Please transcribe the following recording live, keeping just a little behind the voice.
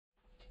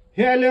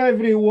Hello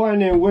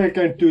everyone and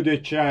welcome to the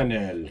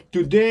channel.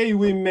 Today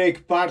we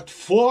make part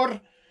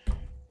 4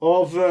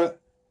 of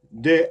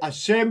the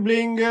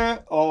assembling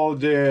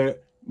of the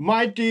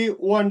mighty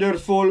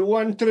wonderful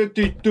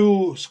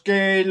 132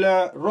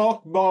 scale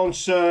rock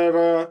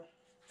bouncer,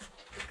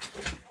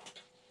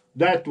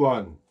 that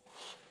one.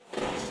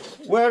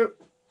 Where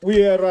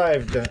we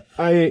arrived,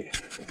 I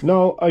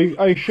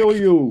show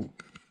you.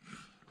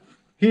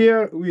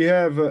 Here we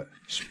have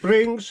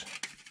springs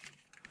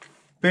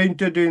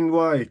painted in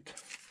white.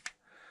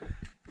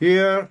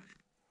 Here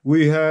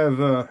we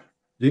have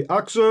the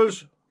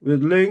axles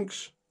with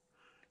links,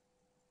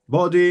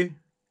 body,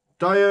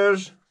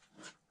 tires,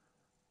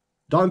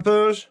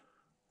 dampers,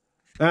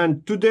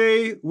 and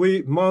today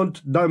we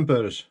mount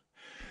dampers.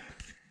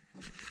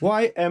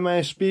 Why am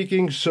I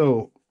speaking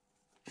so?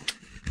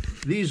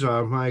 These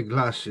are my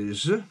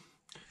glasses,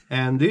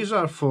 and these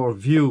are for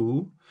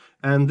view,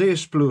 and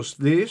this plus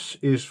this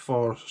is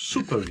for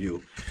super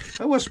view.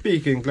 I was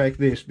speaking like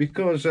this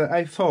because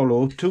I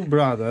follow two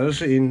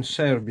brothers in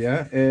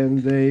Serbia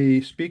and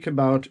they speak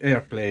about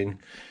airplane.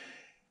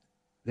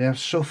 They are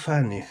so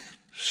funny,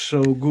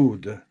 so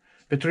good.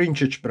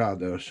 Petrincic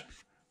brothers.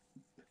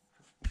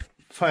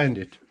 Find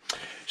it.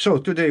 So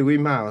today we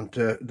mount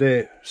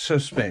the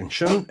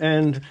suspension,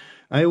 and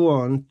I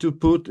want to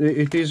put,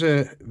 it is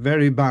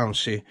very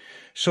bouncy,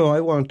 so I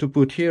want to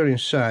put here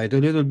inside a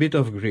little bit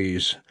of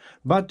grease.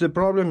 But the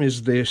problem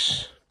is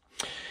this: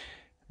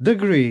 the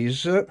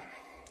grease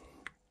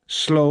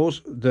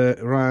slows the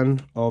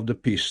run of the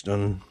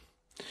piston.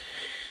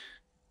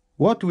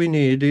 What we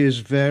need is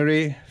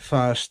very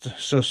fast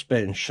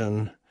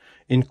suspension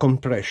in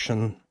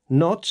compression,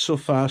 not so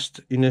fast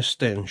in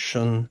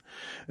extension.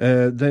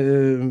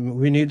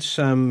 We need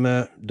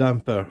some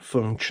damper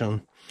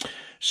function.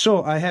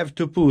 So I have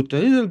to put a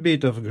little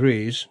bit of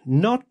grease,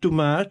 not too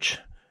much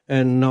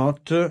and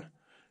not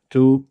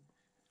too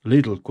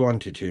little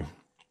quantity.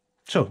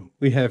 So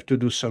we have to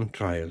do some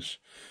trials.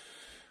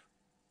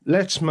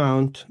 Let's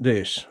mount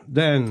this.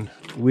 Then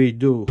we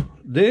do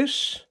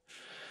this.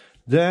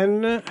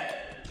 Then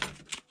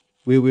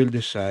we will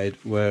decide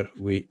where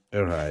we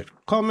arrive.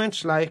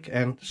 Comments, like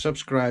and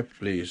subscribe,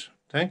 please.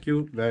 Thank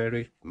you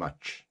very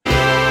much.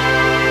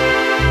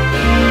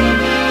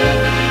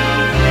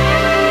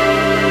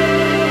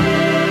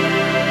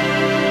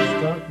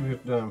 Start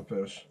with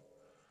dampers.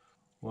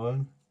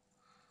 1,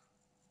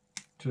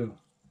 2.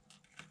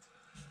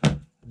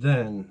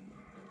 Then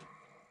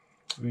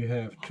we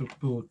have to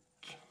put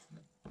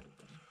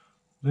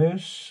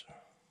this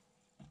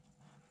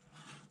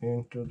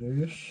into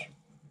this.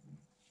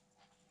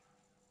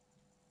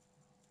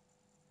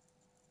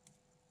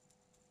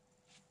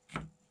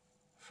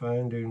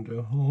 Finding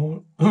the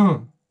hole.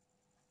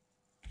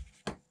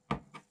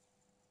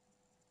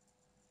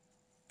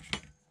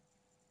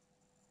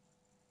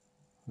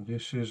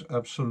 This is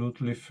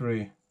absolutely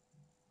free.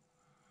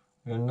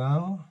 And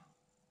now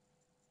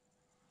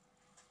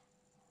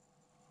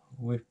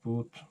we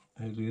put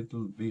a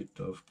little bit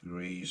of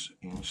grease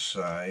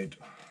inside.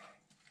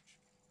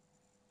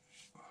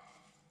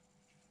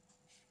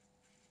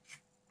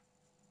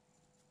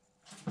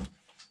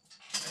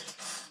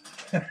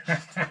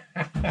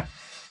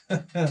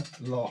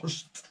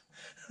 Lost.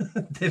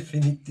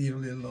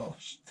 Definitively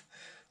lost.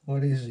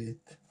 What is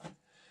it?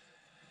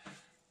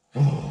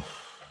 Oh.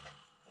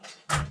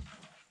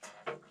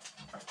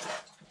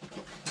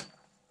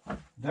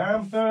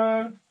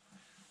 Damper.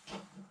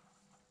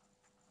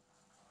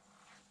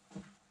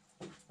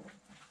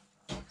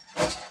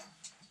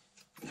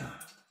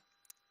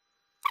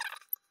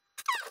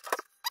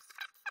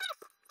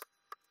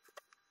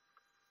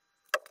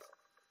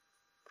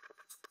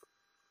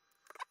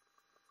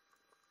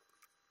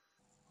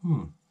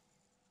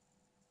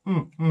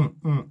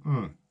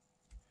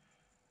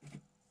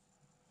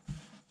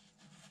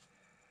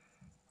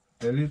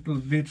 A little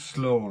bit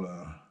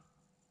slower.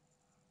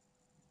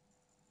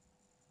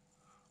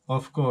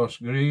 Of course,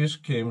 grease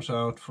comes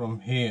out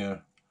from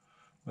here,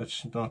 but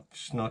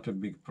it's not a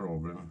big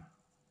problem.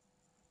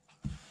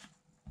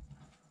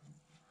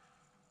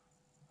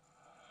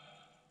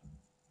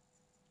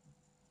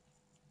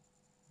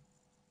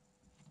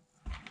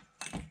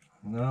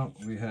 Now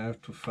we have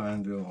to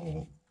find the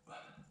hole.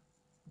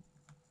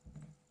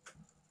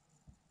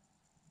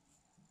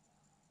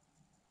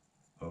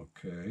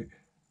 Okay.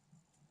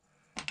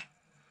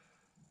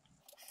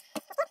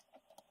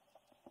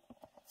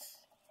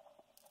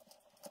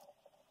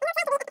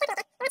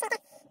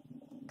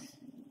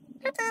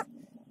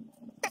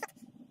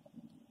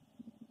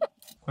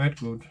 Quite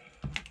good.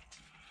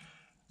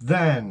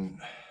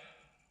 Then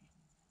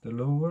the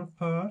lower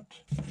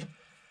part,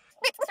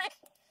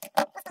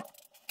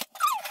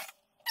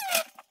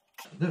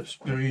 the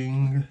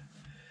spring.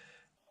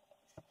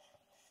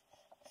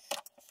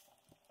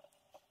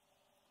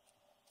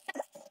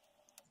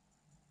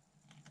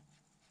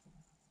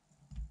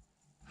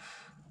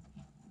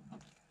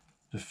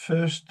 The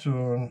first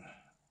turn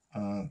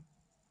are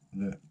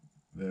the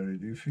very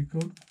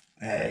difficult.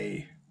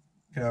 Hey,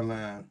 come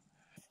on.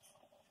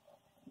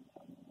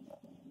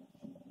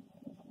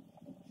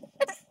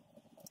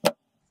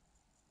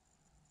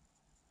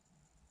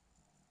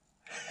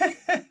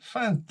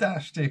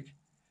 Fantastic.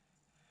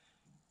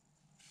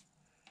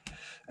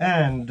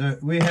 And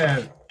we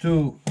have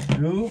two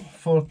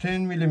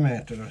 14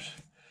 millimeters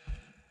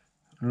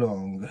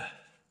long.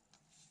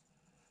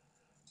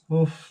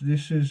 Oof,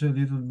 this is a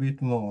little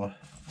bit more.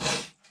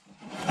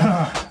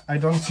 I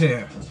don't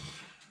care.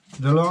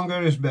 The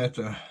longer is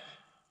better.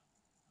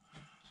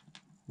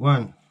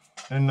 One.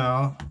 And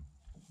now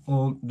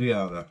all the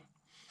other.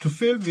 To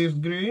fill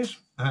with grease,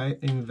 I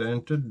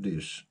invented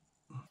this.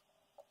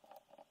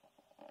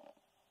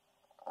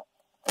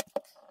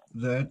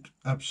 That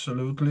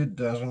absolutely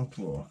doesn't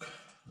work.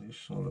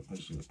 This one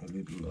is a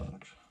little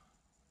large.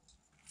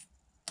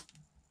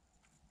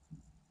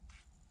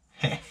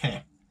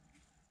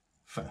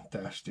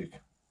 Fantastic.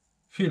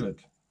 Feel it.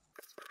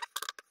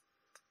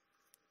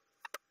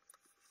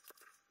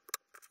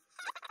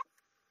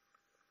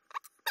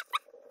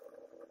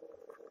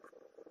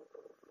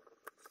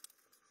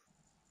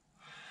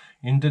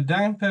 In the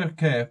damper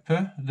cap,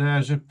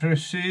 there's a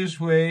precise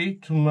way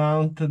to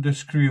mount the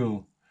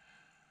screw,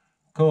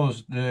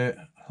 because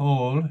the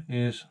hole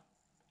is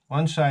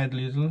one side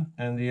little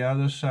and the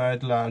other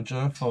side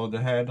larger for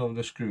the head of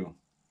the screw.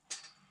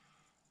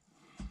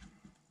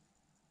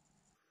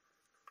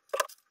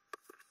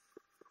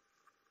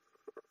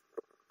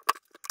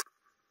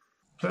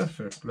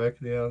 Perfect, like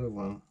the other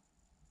one.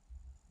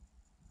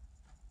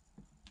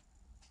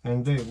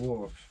 And they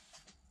work.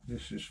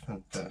 This is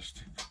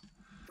fantastic.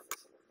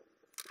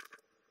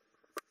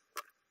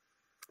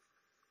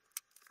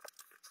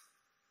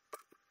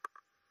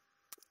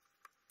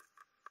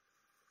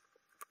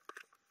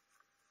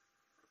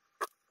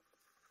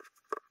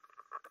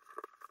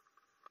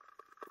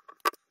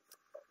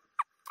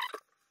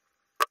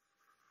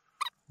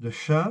 The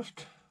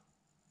shaft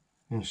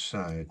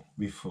inside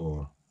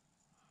before.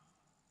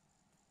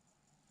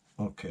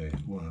 Okay,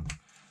 one.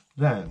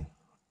 Then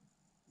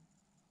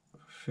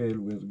fill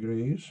with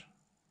grease.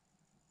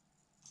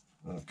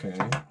 Okay,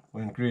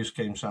 when grease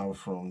comes out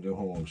from the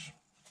holes,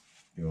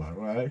 you are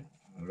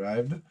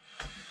arrived.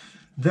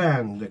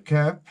 Then the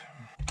cap,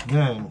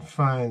 then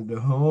find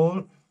the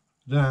hole,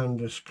 then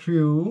the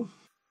screw,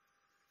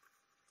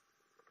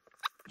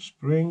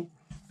 spring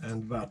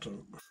and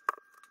button.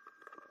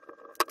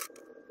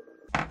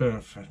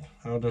 Perfect.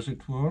 How does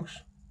it work?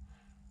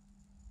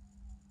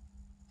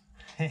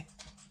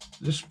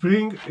 The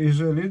spring is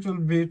a little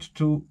bit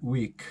too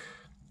weak.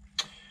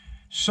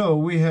 So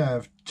we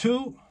have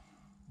 2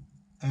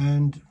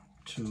 and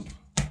 2.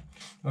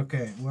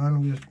 Okay,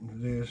 one with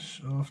this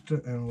soft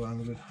and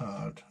one with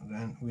hard.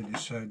 Then we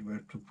decide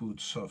where to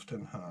put soft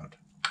and hard.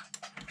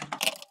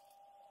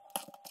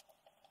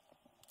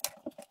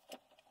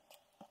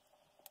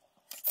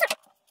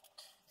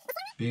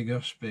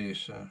 Bigger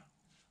spacer.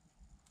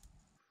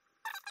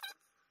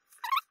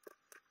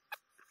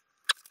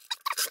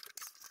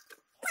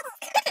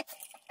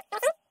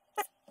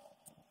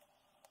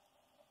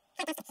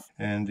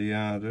 And the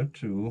other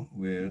two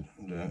with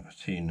the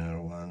thinner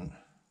one,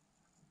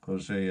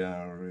 because they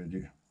are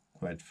already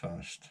quite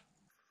fast.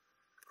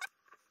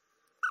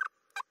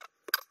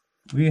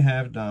 We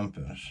have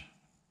dampers.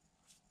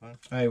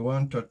 I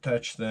want to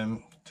attach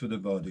them to the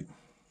body.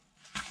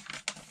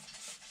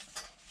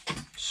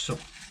 So,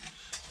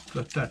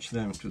 to attach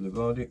them to the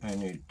body, I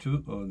need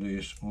 2 of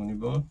these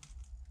Uniball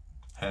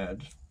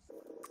heads.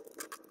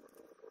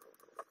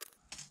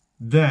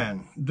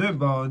 Then the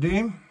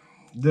body,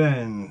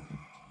 then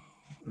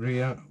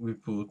rear we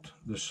put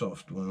the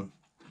soft one.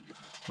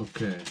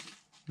 Okay,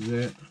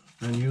 the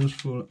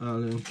unuseful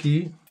Allen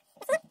key.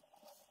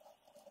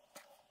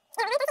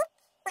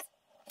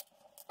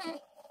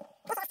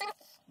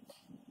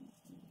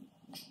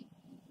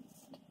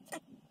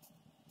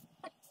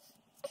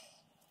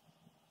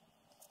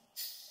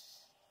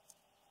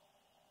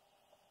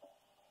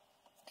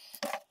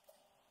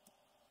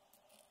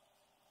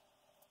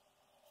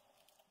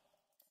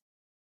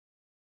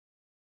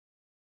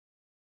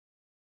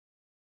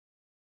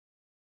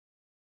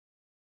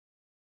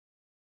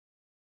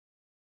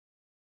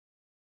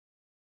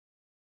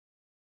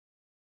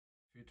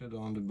 Fitted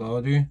on the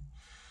body,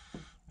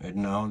 and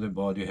now the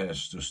body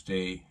has to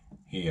stay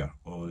here,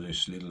 or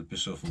this little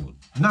piece of wood.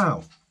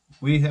 Now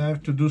we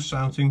have to do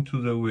something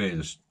to the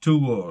wheels to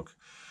work.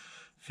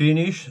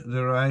 Finish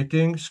the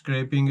writing,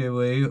 scraping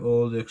away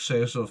all the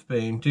excess of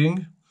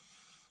painting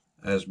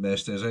as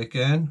best as I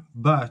can,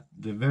 but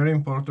the very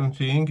important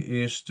thing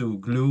is to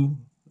glue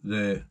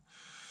the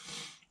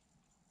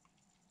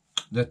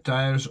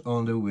tires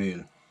on the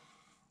wheel.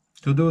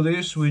 To do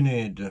this we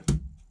need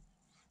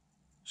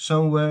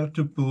somewhere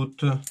to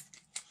put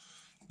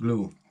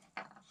glue,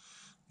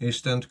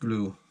 instant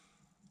glue,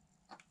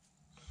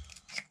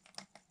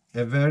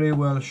 a very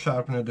well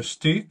sharpened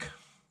stick,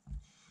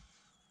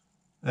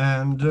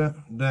 and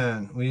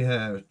then we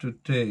have to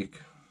take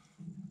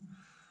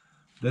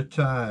the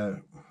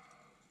tire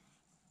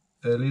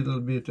a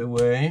little bit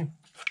away,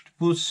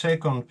 put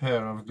second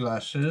pair of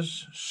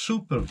glasses,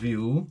 super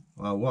view,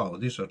 oh wow,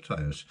 these are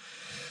tires,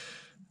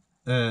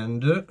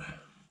 and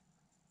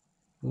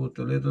put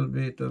a little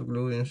bit of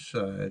glue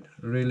inside,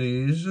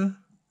 release,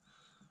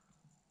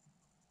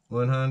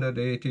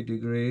 180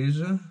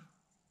 degrees, a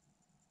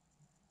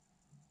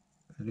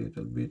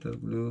little bit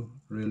of glue,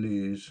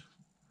 release.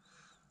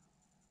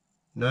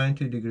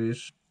 90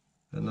 degrees,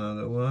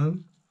 another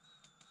one,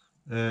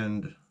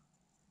 and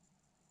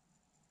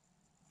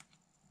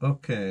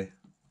okay,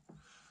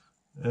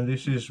 and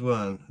this is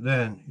one.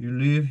 Then you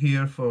leave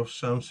here for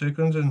some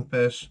seconds and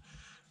pass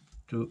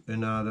to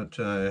another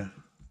tire.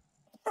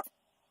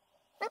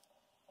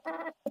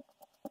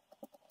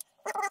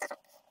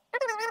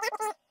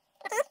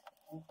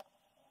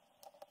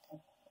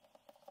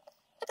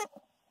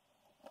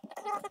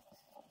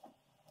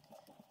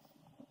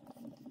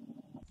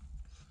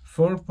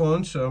 Four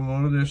points are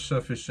more or less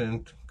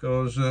sufficient,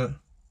 because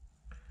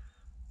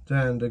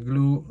then the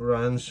glue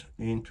runs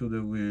into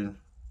the wheel.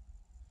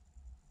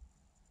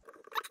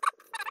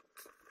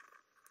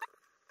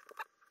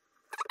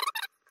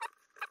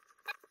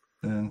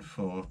 And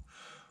 4.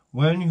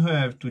 When you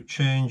have to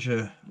change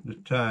the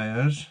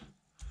tires,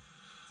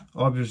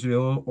 obviously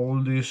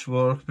all this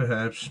work,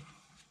 perhaps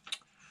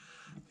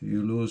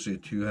you lose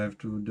it, you have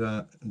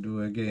to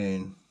do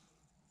again.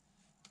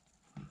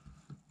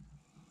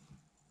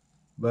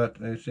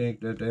 But I think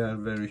that they are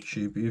very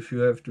cheap. If you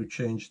have to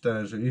change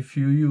tires, if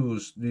you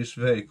use this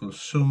vehicle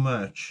so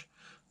much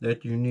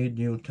that you need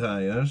new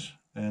tires,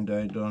 and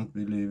I don't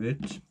believe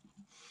it,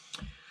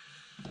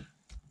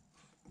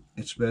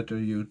 it's better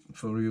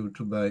for you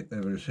to buy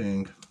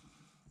everything,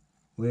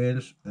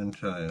 wheels and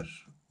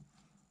tires.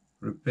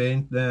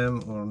 Repaint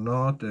them or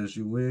not, as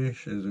you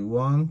wish, as you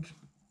want,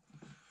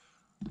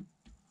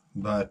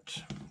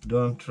 but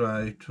don't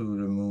try to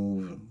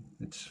remove.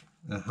 It's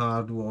a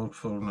hard work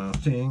for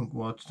nothing.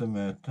 What's the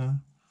matter?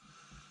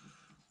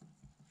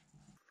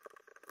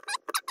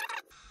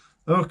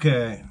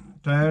 Okay,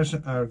 tires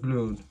are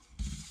glued.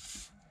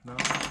 Now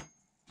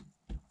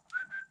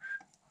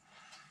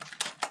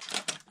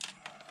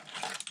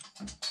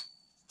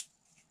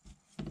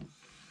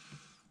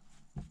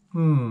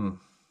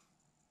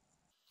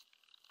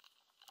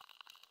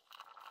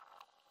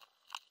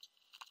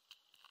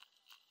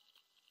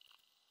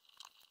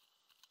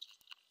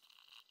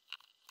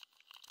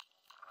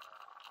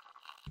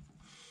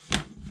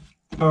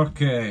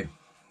okay,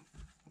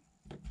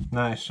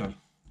 nicer.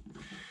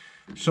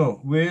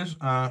 So wheels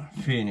are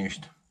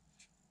finished,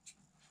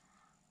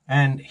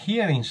 and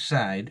here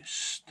inside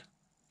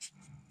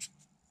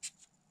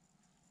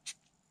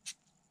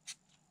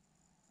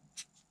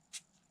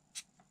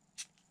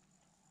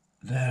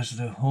there's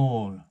the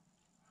hole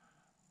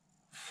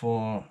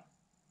for,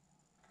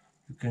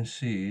 you can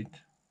see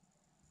it,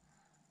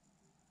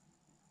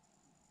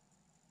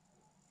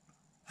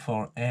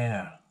 for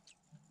air.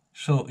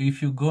 So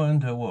if you go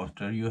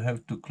underwater, you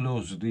have to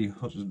close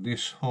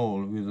this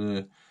hole with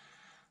a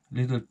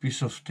little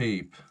piece of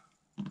tape.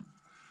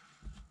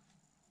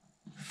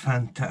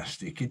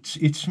 Fantastic.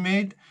 It's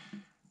made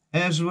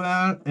as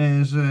well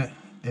as a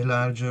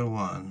larger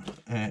one,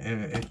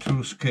 a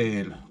true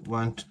scale,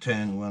 1 to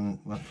 10,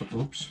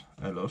 oops,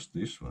 I lost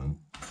this one.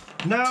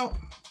 Now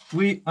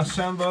we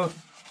assemble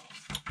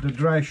the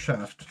drive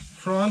shaft,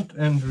 front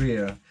and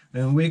rear,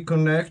 and we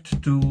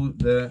connect to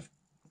the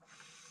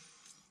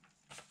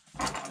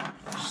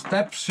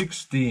step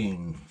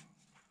 16.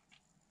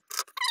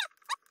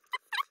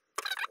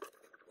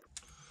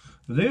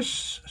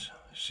 This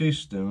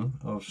system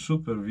of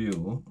super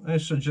view I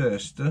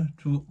suggest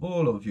to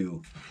all of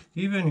you,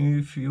 even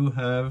if you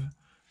have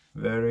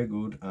very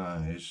good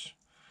eyes,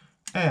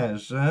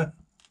 as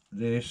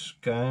this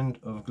kind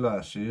of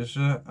glasses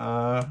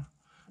are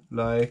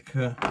like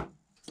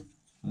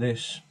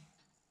this.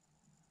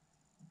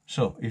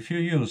 So if you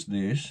use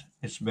this,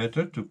 it's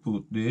better to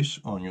put this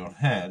on your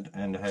head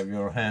and have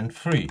your hand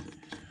free,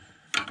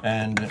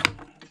 and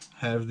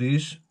have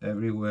this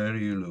everywhere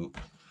you look.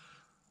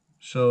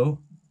 So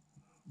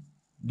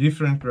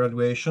different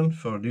graduation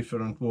for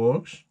different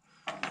works,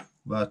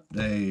 but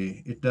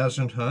it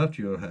doesn't hurt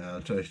your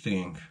health, I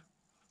think.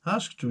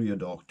 Ask to your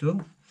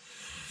doctor.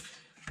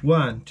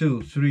 1,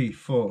 2, 3,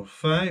 4,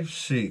 5,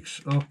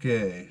 6.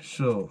 Okay,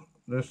 so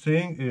the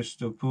thing is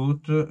to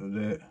put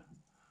the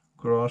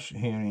cross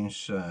here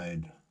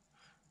inside.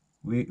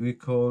 We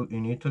call,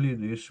 in Italy,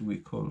 this we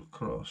call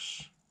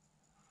cross,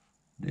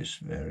 this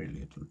very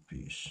little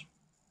piece.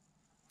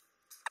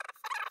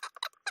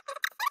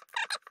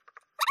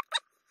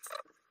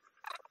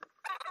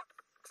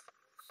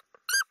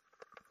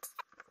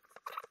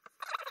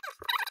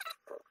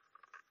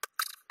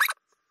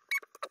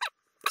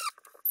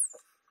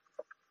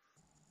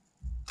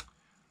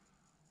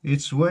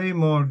 It's way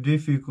more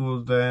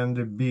difficult than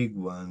the big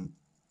one.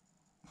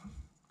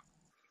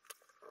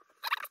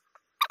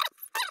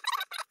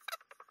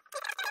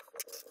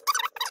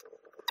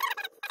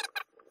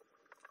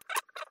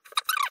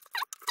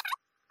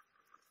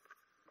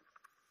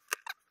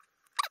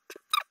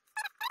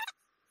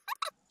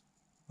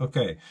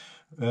 Okay,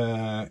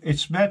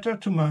 it's better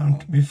to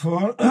mount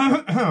before,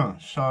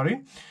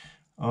 sorry,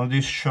 on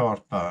this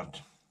short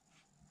part.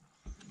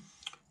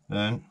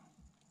 Then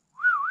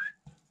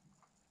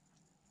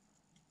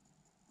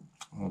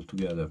all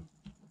together.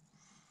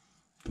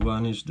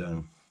 One is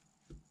done.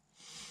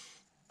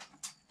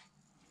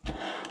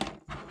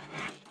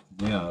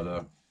 the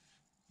other.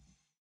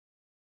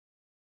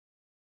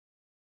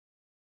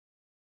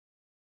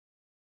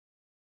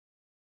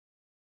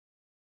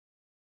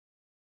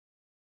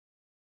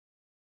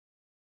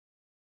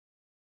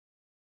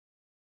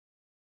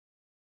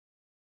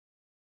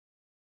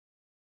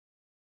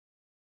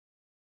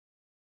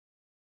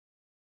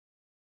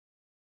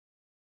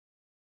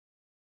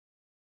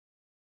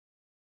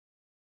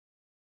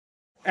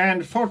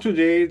 And for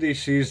today,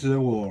 this is the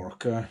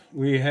work.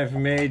 We have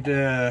made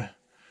the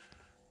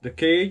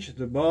cage,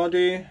 the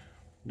body,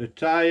 the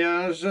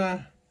tires,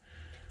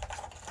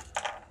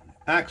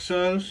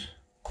 axles,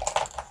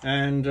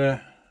 and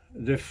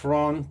the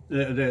front,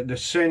 the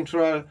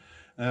central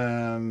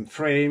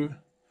frame.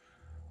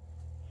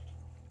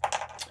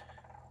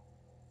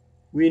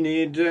 We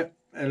need a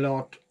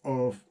lot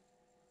of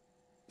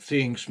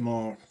things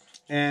more,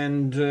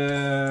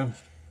 and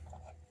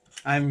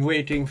I'm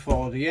waiting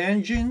for the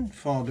engine,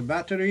 for the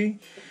battery,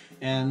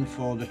 and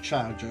for the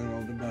charger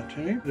of the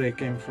battery. They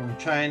came from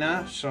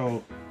China,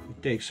 so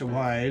it takes a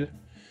while.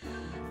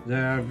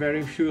 There are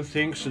very few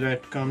things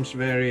that comes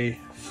very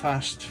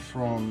fast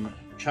from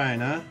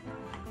China.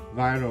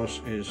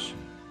 Virus is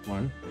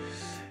one.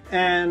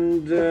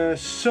 And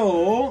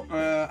so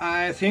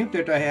I think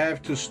that I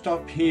have to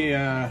stop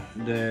here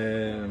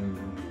the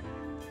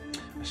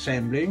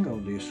assembling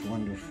of this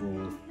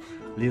wonderful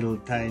little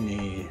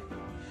tiny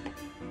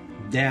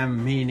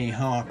damn mini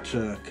hot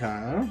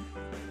car.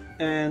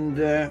 And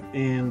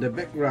in the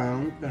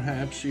background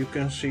perhaps you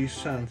can see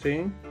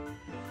something.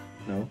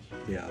 No,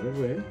 the other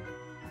way.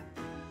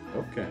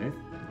 Okay.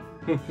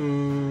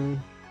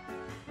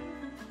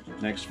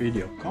 Next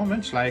video.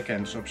 Comments, like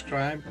and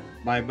subscribe.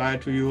 Bye bye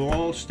to you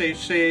all. Stay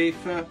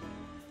safe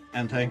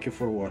and thank you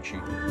for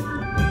watching.